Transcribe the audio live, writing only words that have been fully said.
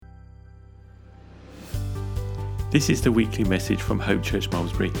This is the weekly message from Hope Church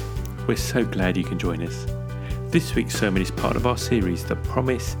Malmesbury. We're so glad you can join us. This week's sermon is part of our series, The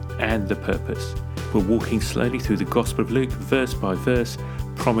Promise and the Purpose. We're walking slowly through the Gospel of Luke, verse by verse,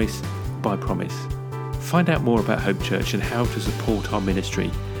 promise by promise. Find out more about Hope Church and how to support our ministry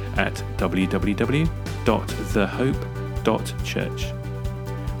at www.thehope.church.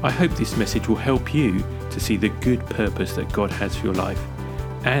 I hope this message will help you to see the good purpose that God has for your life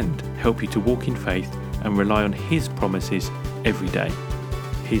and help you to walk in faith and rely on His promises every day.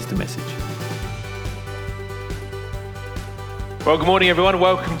 Here's the message. Well, good morning, everyone.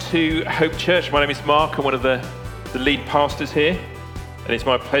 Welcome to Hope Church. My name is Mark. I'm one of the lead pastors here, and it's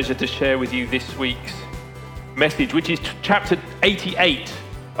my pleasure to share with you this week's message, which is chapter 88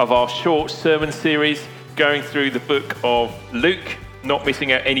 of our short sermon series going through the book of Luke, not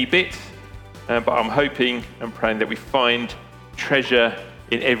missing out any bits, but I'm hoping and praying that we find treasure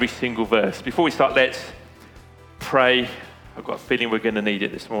in every single verse. Before we start, let's pray. I've got a feeling we're going to need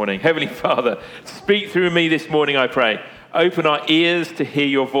it this morning. Heavenly Father, speak through me this morning, I pray. Open our ears to hear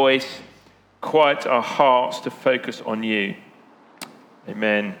your voice. Quiet our hearts to focus on you.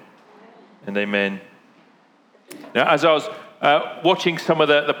 Amen and amen. Now, as I was watching some of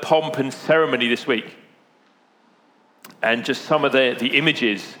the pomp and ceremony this week, and just some of the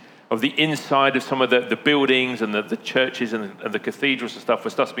images of the inside of some of the buildings and the churches and the cathedrals and stuff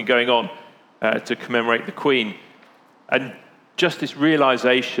that's been going on to commemorate the Queen. And just this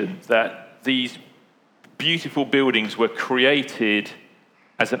realization that these beautiful buildings were created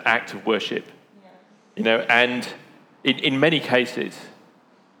as an act of worship. You know, and in many cases,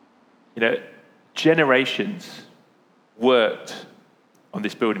 you know, generations worked on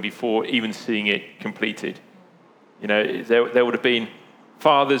this building before even seeing it completed. You know, there would have been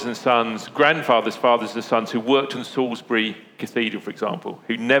fathers and sons, grandfathers, fathers and sons who worked on Salisbury Cathedral, for example,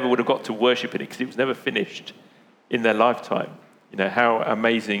 who never would have got to worship in it because it was never finished in their lifetime. You know, how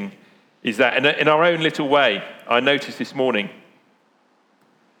amazing is that? And in our own little way, I noticed this morning,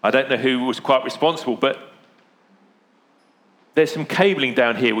 I don't know who was quite responsible, but there's some cabling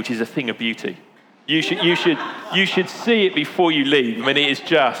down here, which is a thing of beauty. You should see it before you leave. I mean, it is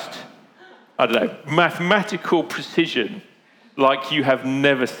just, I don't know, mathematical precision like you have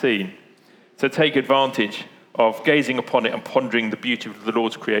never seen. So take advantage of gazing upon it and pondering the beauty of the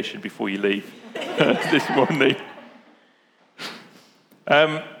Lord's creation before you leave this morning.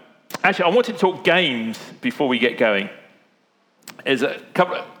 Actually, I wanted to talk games before we get going. There's a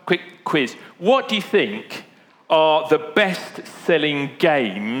couple of quick quiz. What do you think are the best-selling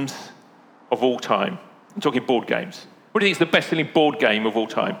games of all time? I'm talking board games. What do you think is the best-selling board game of all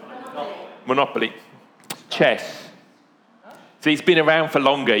time? Monopoly. Chess. See, it's been around for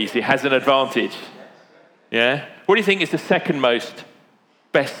longer, you see, it has an advantage. Yeah? What do you think is the second most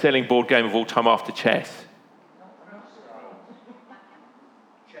best-selling board game of all time after chess?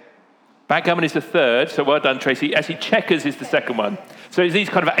 Backgammon is the third, so well done, Tracy. Actually, checkers is the second one. So it's these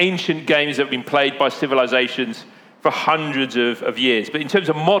kind of ancient games that have been played by civilizations for hundreds of years. But in terms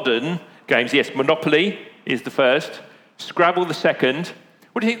of modern games, yes, Monopoly is the first, Scrabble the second.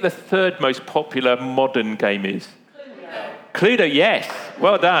 What do you think the third most popular modern game is? Cluedo, yes.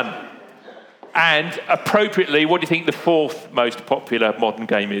 Well done. And appropriately, what do you think the fourth most popular modern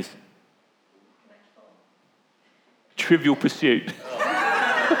game is? Trivial Pursuit.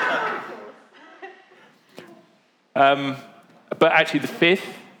 But actually the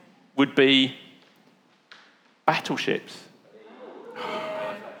fifth would be Battleships.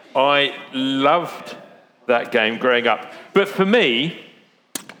 I loved that game growing up. But for me,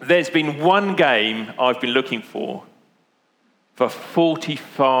 there's been one game I've been looking for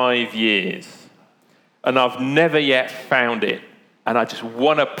 45 years, and I've never yet found it, and I just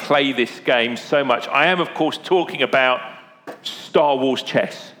want to play this game so much. I am, of course, talking about Star Wars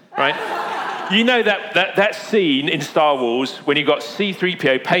chess, right? You know that scene in Star Wars when you've got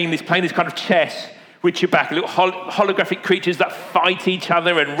C-3PO playing this kind of chess with Chewbacca, little holographic creatures that fight each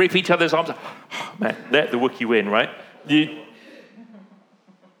other and rip each other's arms. Oh, man, let the Wookiee win, right?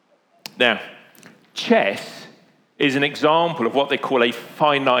 Now, chess is an example of what they call a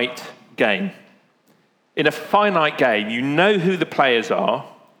finite game. In a finite game, you know who the players are,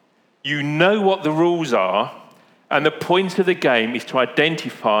 you know what the rules are, and the point of the game is to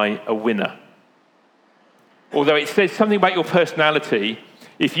identify a winner. Although it says something about your personality,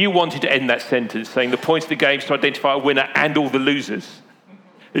 if you wanted to end that sentence saying the point of the game is to identify a winner and all the losers,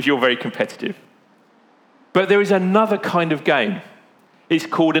 if you're very competitive. But there is another kind of game. It's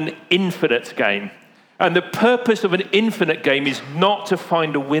called an infinite game. And the purpose of an infinite game is not to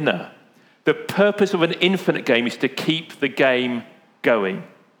find a winner. The purpose of an infinite game is to keep the game going.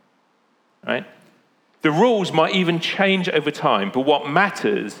 Right? The rules might even change over time, but what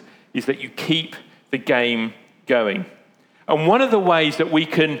matters is that you keep the game going. And one of the ways that we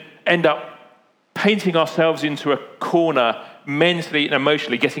can end up painting ourselves into a corner mentally and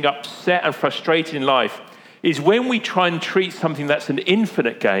emotionally, getting upset and frustrated in life, is when we try and treat something that's an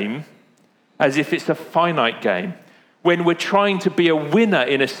infinite game as if it's a finite game. When we're trying to be a winner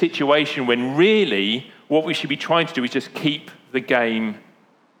in a situation when really what we should be trying to do is just keep the game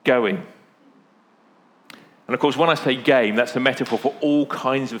going. And of course, when I say game, that's a metaphor for all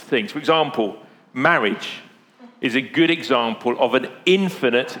kinds of things. For example, marriage is a good example of an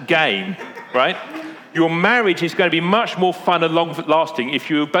infinite game, right? Your marriage is going to be much more fun and long-lasting if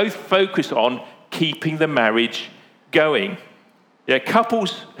you both focus on keeping the marriage going. Yeah,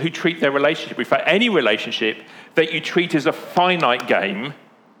 couples who treat their relationship, in fact, any relationship that you treat as a finite game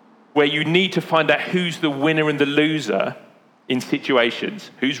where you need to find out who's the winner and the loser in situations,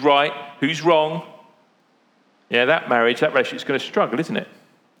 who's right, who's wrong, yeah, that marriage, that relationship is going to struggle, isn't it?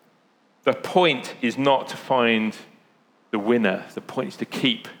 The point is not to find the winner. The point is to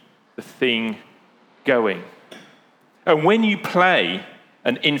keep the thing going. And when you play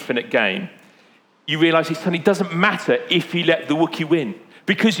an infinite game, you realize it suddenly doesn't matter if you let the Wookiee win,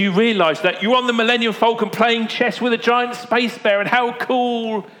 because you realize that you're on the Millennium Falcon playing chess with a giant space bear, and how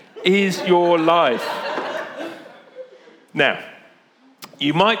cool is your life? Now,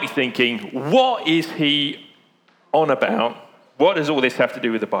 you might be thinking, what is he on about? What does all this have to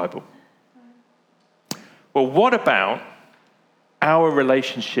do with the Bible? Well, what about our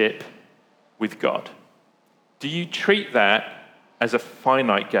relationship with God? Do you treat that as a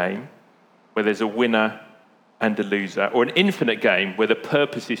finite game where there's a winner and a loser, or an infinite game where the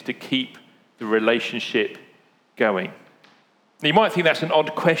purpose is to keep the relationship going? Now, you might think that's an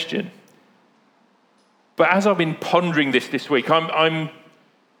odd question, but as I've been pondering this week, I'm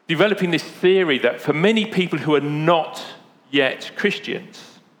developing this theory that for many people who are not yet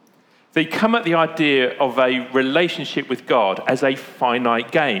Christians, they come at the idea of a relationship with God as a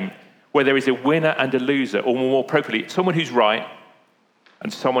finite game where there is a winner and a loser, or more appropriately, someone who's right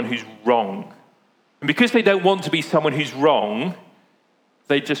and someone who's wrong. And because they don't want to be someone who's wrong,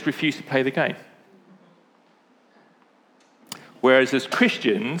 they just refuse to play the game. Whereas as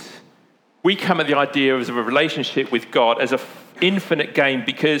Christians, we come at the idea of a relationship with God as an infinite game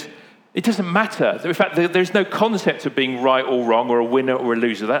because it doesn't matter. In fact, there's no concept of being right or wrong or a winner or a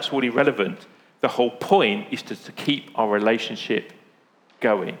loser. That's all irrelevant. The whole point is to keep our relationship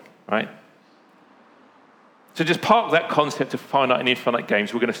going, right? So just park that concept of finite and infinite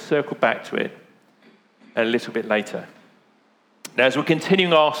games. We're going to circle back to it a little bit later. Now, as we're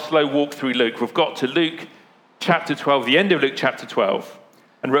continuing our slow walk through Luke, we've got to Luke chapter 12, the end of Luke chapter 12,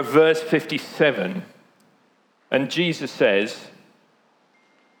 and we're at verse 57. And Jesus says,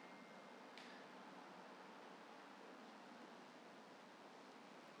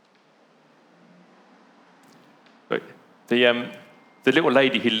 the little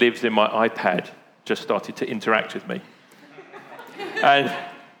lady who lives in my iPad just started to interact with me.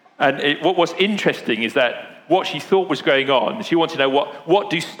 What was interesting is that what she thought was going on, she wanted to know what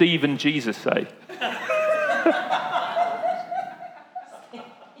do Steve and Jesus say?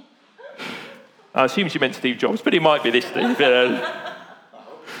 I assume she meant Steve Jobs, but it might be this Steve.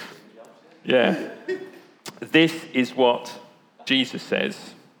 Yeah. This is what Jesus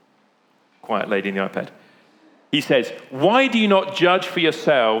says. Quiet lady in the iPad. He says, "Why do you not judge for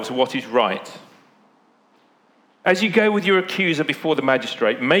yourselves what is right? As you go with your accuser before the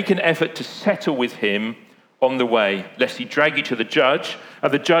magistrate, make an effort to settle with him on the way, lest he drag you to the judge,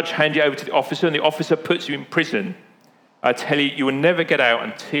 and the judge hand you over to the officer, and the officer puts you in prison. I tell you, you will never get out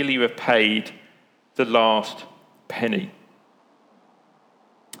until you have paid the last penny."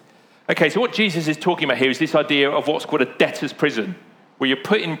 Okay, so what Jesus is talking about here is this idea of what's called a debtor's prison, where you're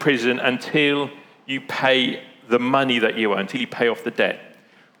put in prison until you pay the money that you owe, until you pay off the debt,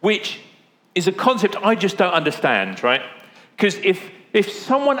 which is a concept I just don't understand, right? Because if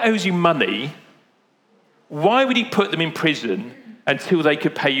someone owes you money, why would he put them in prison until they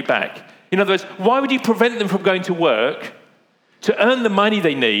could pay you back? In other words, why would you prevent them from going to work to earn the money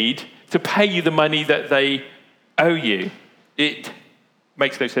they need to pay you the money that they owe you? It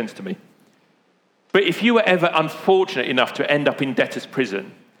makes no sense to me. But if you were ever unfortunate enough to end up in debtor's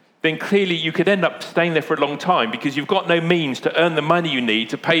prison, then clearly you could end up staying there for a long time because you've got no means to earn the money you need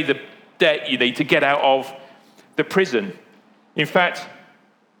to pay the debt you need to get out of the prison. In fact,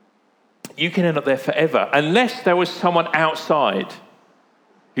 you can end up there forever unless there was someone outside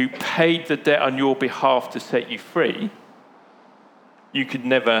who paid the debt on your behalf to set you free. You could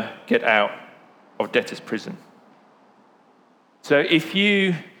never get out of debtor's prison. So if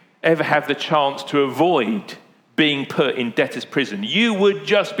you ever have the chance to avoid being put in debtor's prison, you would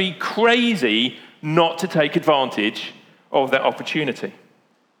just be crazy not to take advantage of that opportunity.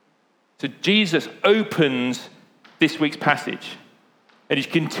 So Jesus opens this week's passage, and he's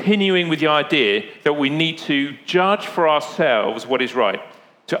continuing with the idea that we need to judge for ourselves what is right,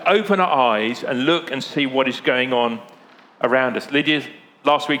 to open our eyes and look and see what is going on around us. Lydia,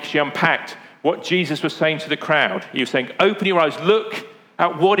 last week, she unpacked what Jesus was saying to the crowd. He was saying, open your eyes, look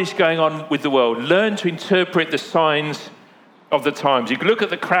at what is going on with the world. Learn to interpret the signs of the times. You can look at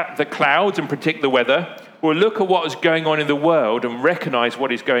the clouds and predict the weather, or look at what is going on in the world and recognize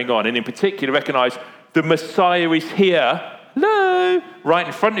what is going on. And in particular, recognize the Messiah is here. Hello, right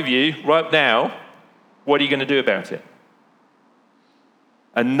in front of you, right now. What are you going to do about it?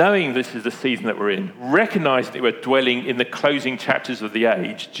 And knowing this is the season that we're in, recognizing that we're dwelling in the closing chapters of the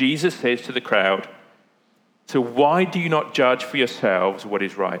age, Jesus says to the crowd, so why do you not judge for yourselves what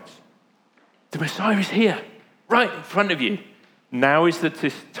is right? The Messiah is here, right in front of you. Now is the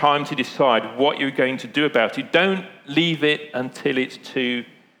time to decide what you're going to do about it. Don't leave it until it's too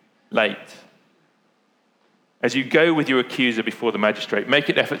late. As you go with your accuser before the magistrate, make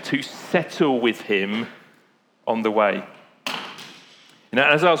an effort to settle with him on the way. Now,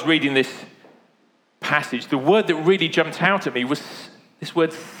 as I was reading this passage, the word that really jumped out at me was this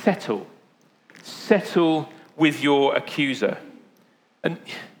word settle. Settle with your accuser. And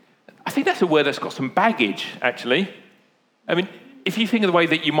I think that's a word that's got some baggage, actually. I mean, if you think of the way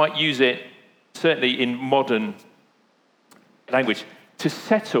that you might use it, certainly in modern language, to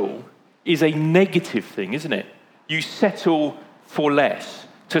settle is a negative thing, isn't it? You settle for less.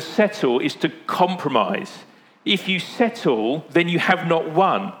 To settle is to compromise. If you settle, then you have not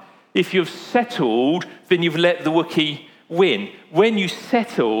won. If you've settled, then you've let the Wookiee win. When you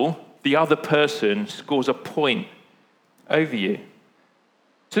settle, the other person scores a point over you.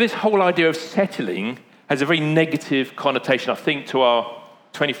 So this whole idea of settling has a very negative connotation, I think, to our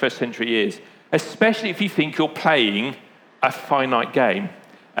 21st century ears, especially if you think you're playing a finite game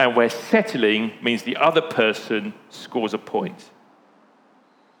and where settling means the other person scores a point.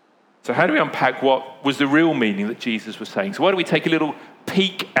 So how do we unpack what was the real meaning that Jesus was saying? So why don't we take a little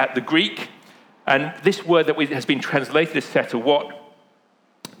peek at the Greek? And this word that has been translated as settle, what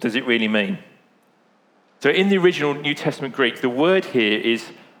does it really mean? So in the original New Testament Greek, the word here is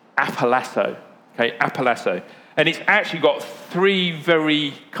apolasso. Okay, apolasso. And it's actually got three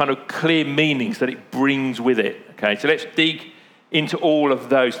very kind of clear meanings that it brings with it. Okay, so let's dig into all of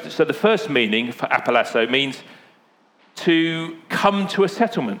those. So the first meaning for apolasso means to come to a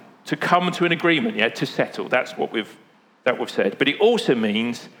settlement, to come to an agreement, to settle. That's what we've said. But it also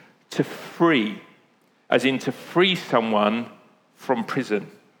means to free, as in to free someone from prison.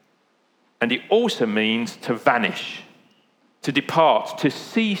 And it also means to vanish, to depart, to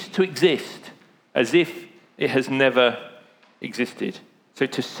cease to exist, as if it has never existed. So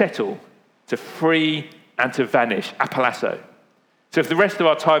to settle, to free, and to vanish, apolasso. So for the rest of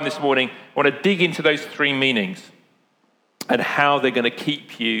our time this morning, I want to dig into those three meanings and how they're going to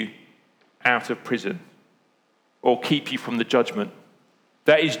keep you out of prison or keep you from the judgment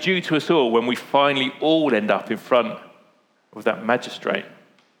that is due to us all when we finally all end up in front of that magistrate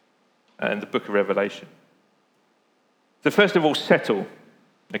in the book of Revelation. So first of all, settle,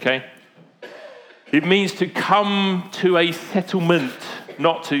 okay? It means to come to a settlement,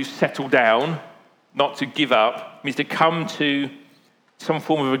 not to settle down, not to give up. It means to come to some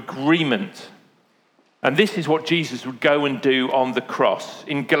form of agreement. And this is what Jesus would go and do on the cross.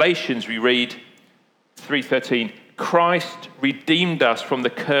 In Galatians, we read 3:13, Christ redeemed us from the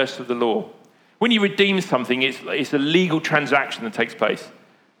curse of the law. When you redeem something, it's a legal transaction that takes place,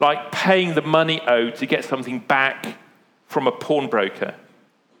 like paying the money owed to get something back from a pawnbroker.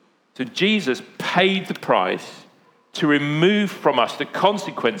 So Jesus paid the price to remove from us the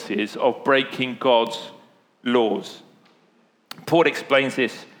consequences of breaking God's laws. Paul explains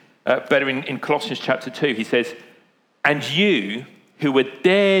this better in Colossians chapter 2. He says, and you who were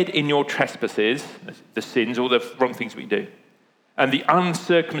dead in your trespasses, the sins, all the wrong things we do, and the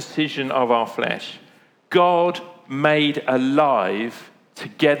uncircumcision of our flesh, God made alive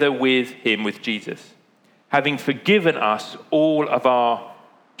together with him, with Jesus, having forgiven us all of our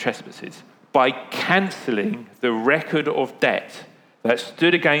trespasses by cancelling the record of debt that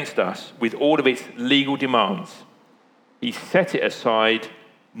stood against us with all of its legal demands. He set it aside,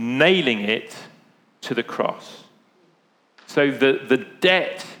 nailing it to the cross. So the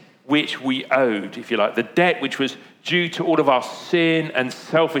debt which we owed, if you like, the debt which was due to all of our sin and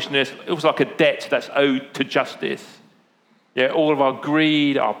selfishness, it was like a debt that's owed to justice. All of our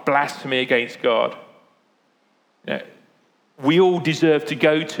greed, our blasphemy against God. we all deserve to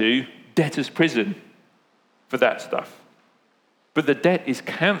go to debtor's prison for that stuff. But the debt is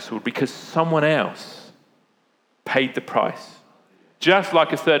cancelled because someone else paid the price. Just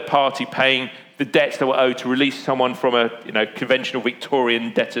like a third party paying the debts that were owed to release someone from a conventional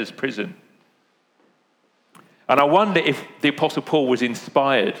Victorian debtor's prison. And I wonder if the Apostle Paul was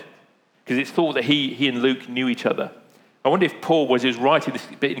inspired, because it's thought that he and Luke knew each other. I wonder if Paul, was writing this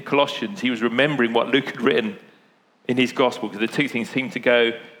bit in Colossians, he was remembering what Luke had written in his gospel, because the two things seem to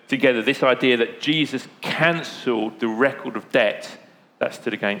go together. This idea that Jesus cancelled the record of debt that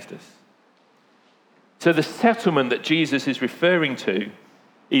stood against us. So the settlement that Jesus is referring to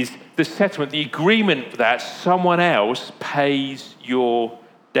is the settlement, the agreement that someone else pays your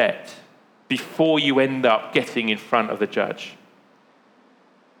debt before you end up getting in front of the judge.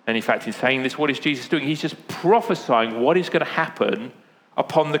 And in fact, in saying this, what is Jesus doing? He's just prophesying what is going to happen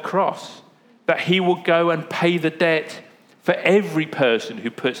upon the cross. That he will go and pay the debt for every person who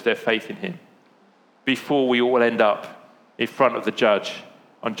puts their faith in him before we all end up in front of the judge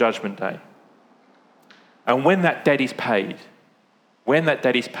on Judgment Day. And when that debt is paid,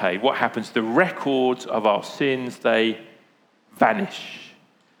 what happens? The records of our sins, they vanish.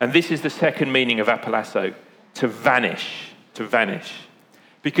 And this is the second meaning of apolasso, to vanish.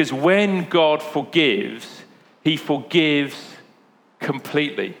 Because when God forgives, he forgives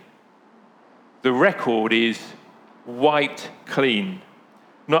completely. The record is wiped clean.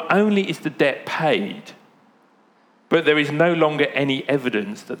 Not only is the debt paid, but there is no longer any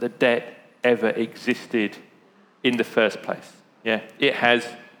evidence that the debt ever existed in the first place. Yeah, it has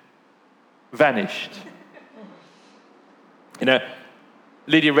vanished.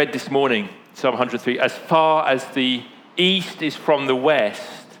 Lydia read this morning, Psalm 103, as far as the east is from the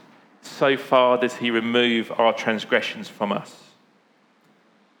west, so far does he remove our transgressions from us.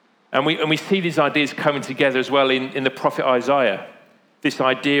 And we see these ideas coming together as well in the prophet Isaiah. This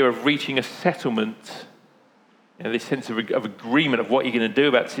idea of reaching a settlement, this sense of agreement of what you're going to do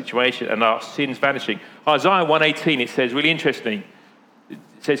about the situation and our sins vanishing. Isaiah 1:18, it says, really interesting. It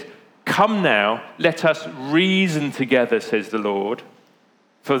says, "Come now, let us reason together, says the Lord.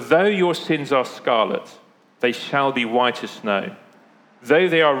 For though your sins are scarlet, they shall be white as snow. Though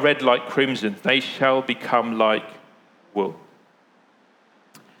they are red like crimson, they shall become like wool."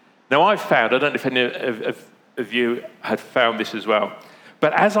 Now I've found, I don't know if any of you had found this as well,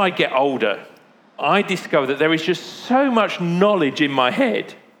 but as I get older, I discover that there is just so much knowledge in my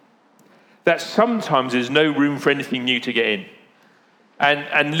head that sometimes there's no room for anything new to get in.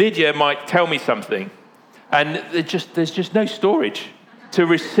 And Lydia might tell me something, and there's just no storage to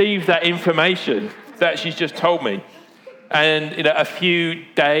receive that information that she's just told me. And a few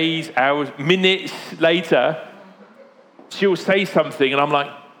days, hours, minutes later, she'll say something, and I'm like,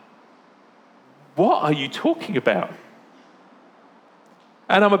 what are you talking about?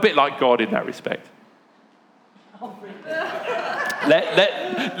 And I'm a bit like God in that respect.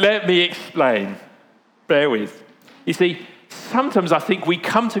 Let me explain. Bear with. You see, sometimes I think we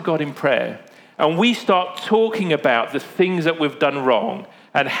come to God in prayer and we start talking about the things that we've done wrong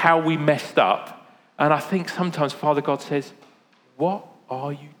and how we messed up. And I think sometimes Father God says, what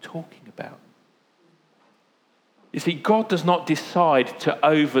are you talking about? You see, God does not decide to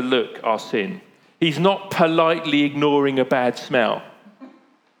overlook our sin. He's not politely ignoring a bad smell.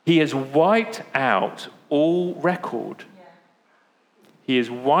 He has wiped out all record. He has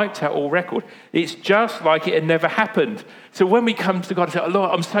wiped out all record. It's just like it had never happened. So when we come to God and say, oh, Lord,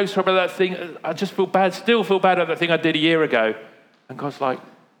 I'm so sorry about that thing. I just feel bad, still feel bad about that thing I did a year ago. And God's like,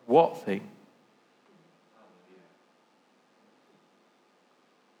 what thing?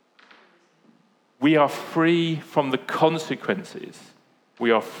 We are free from the consequences.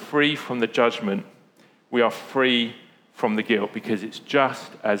 We are free from the judgment. We are free from the guilt because it's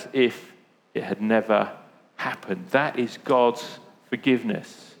just as if it had never happened. That is God's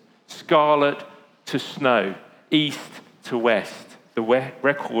forgiveness. Scarlet to snow, east to west. The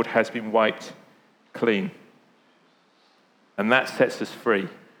record has been wiped clean. And that sets us free.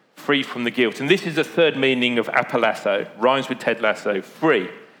 Free from the guilt. And this is the third meaning of apolasso. Rhymes with Ted Lasso. Free.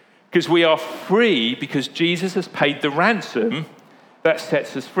 Because we are free because Jesus has paid the ransom that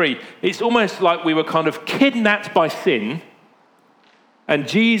sets us free. It's almost like we were kind of kidnapped by sin, and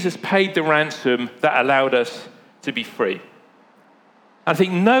Jesus paid the ransom that allowed us to be free. I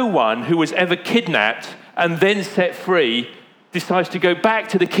think no one who was ever kidnapped and then set free decides to go back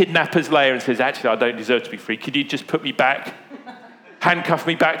to the kidnapper's lair and says, actually, I don't deserve to be free. Could you just put me back, handcuff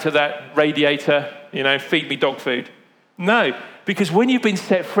me back to that radiator, feed me dog food? No, because when you've been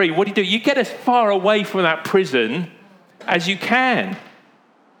set free, what do? You get as far away from that prison as you can.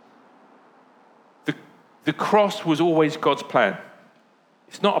 The cross was always God's plan.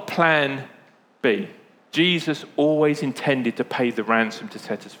 It's not a plan B. Jesus always intended to pay the ransom to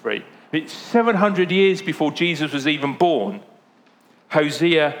set us free. It's 700 years before Jesus was even born.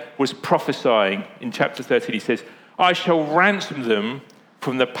 Hosea was prophesying in chapter 13. He says, I shall ransom them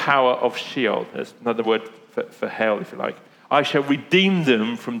from the power of Sheol. That's another word for hell, if you like. I shall redeem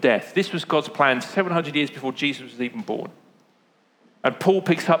them from death. This was God's plan 700 years before Jesus was even born. And Paul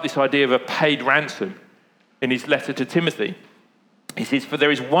picks up this idea of a paid ransom in his letter to Timothy. He says, for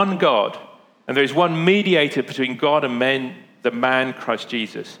there is one God, and there is one mediator between God and men, the man Christ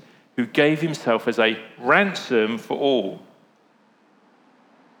Jesus, who gave himself as a ransom for all.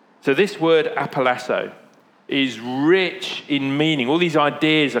 So this word apolasso is rich in meaning. All these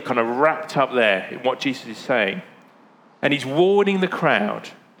ideas are kind of wrapped up there in what Jesus is saying. And he's warning the crowd.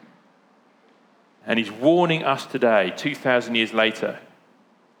 And he's warning us today, 2,000 years later.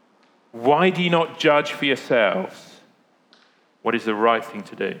 Why do you not judge for yourselves what is the right thing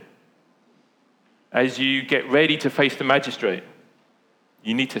to do? As you get ready to face the magistrate,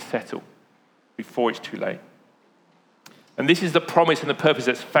 you need to settle before it's too late. And this is the promise and the purpose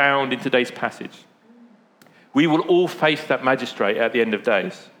that's found in today's passage. We will all face that magistrate at the end of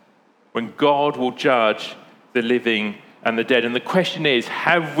days, when God will judge the living and the dead. And the question is,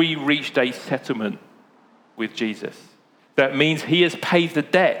 have we reached a settlement with Jesus? That means he has paid the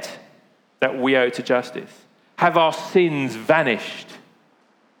debt that we owe to justice. Have our sins vanished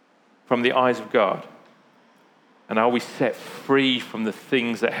from the eyes of God? And are we set free from the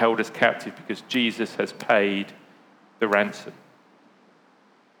things that held us captive because Jesus has paid the ransom?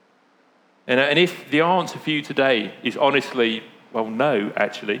 And if the answer for you today is honestly, well, no,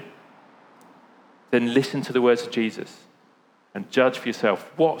 actually, then listen to the words of Jesus and judge for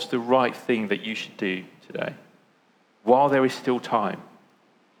yourself what's the right thing that you should do today while there is still time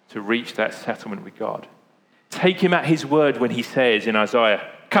to reach that settlement with God. Take him at his word when he says in Isaiah,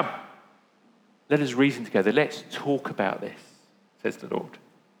 come, let us reason together. Let's talk about this, says the Lord.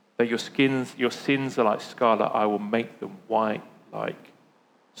 Though your sins are like scarlet, I will make them white like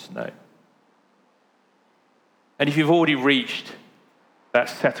snow. And if you've already reached that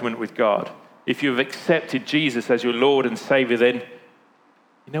settlement with God, if you've accepted Jesus as your Lord and Savior, then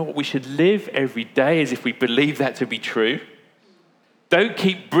you know what? We should live every day as if we believe that to be true. Don't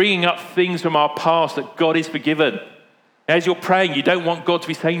keep bringing up things from our past that God is forgiven. As you're praying, you don't want God to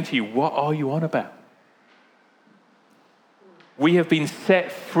be saying to you, what are you on about? We have been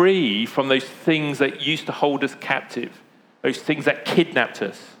set free from those things that used to hold us captive, those things that kidnapped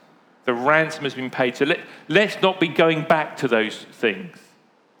us. The ransom has been paid. So let's not be going back to those things,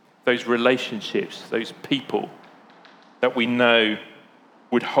 those relationships, those people that we know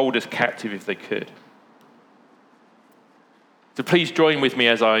would hold us captive if they could. So please join with me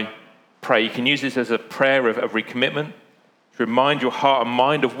as I pray. You can use this as a prayer of recommitment to remind your heart and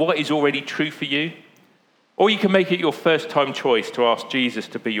mind of what is already true for you. Or you can make it your first time choice to ask Jesus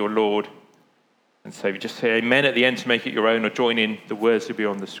to be your Lord and Savior. Just say amen at the end to make it your own, or join in the words that will be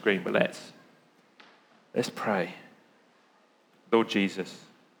on the screen. But let's pray. Lord Jesus,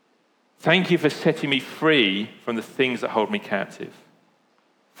 thank you for setting me free from the things that hold me captive,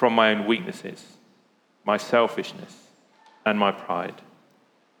 from my own weaknesses, my selfishness, and my pride.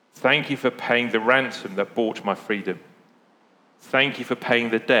 Thank you for paying the ransom that bought my freedom. Thank you for paying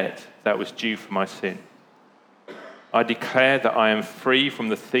the debt that was due for my sin. I declare that I am free from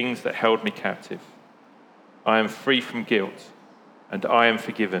the things that held me captive. I am free from guilt, and I am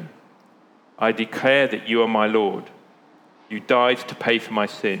forgiven. I declare that you are my Lord. You died to pay for my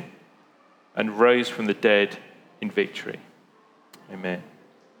sin and rose from the dead in victory. Amen.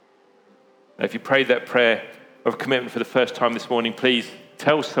 Now, if you prayed that prayer of commitment for the first time this morning, please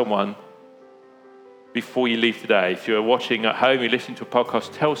tell someone before you leave today. If you're watching at home, you're listening to a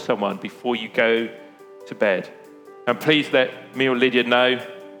podcast, tell someone before you go to bed. And please let me or Lydia know,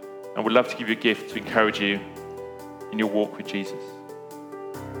 and we'd love to give you a gift to encourage you in your walk with Jesus.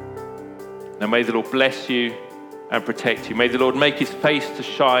 Now may the Lord bless you and protect you. May the Lord make his face to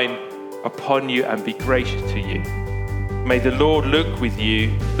shine upon you and be gracious to you. May the Lord look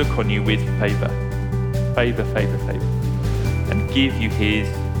on you with favor, and give you his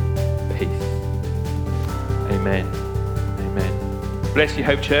peace. Amen. Amen. Bless you,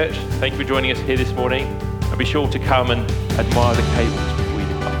 Hope Church. Thank you for joining us here this morning. And be sure to come and admire the cables before you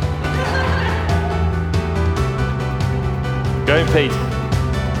depart. Go in peace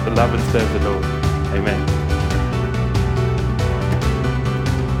to love and serve the Lord. Amen.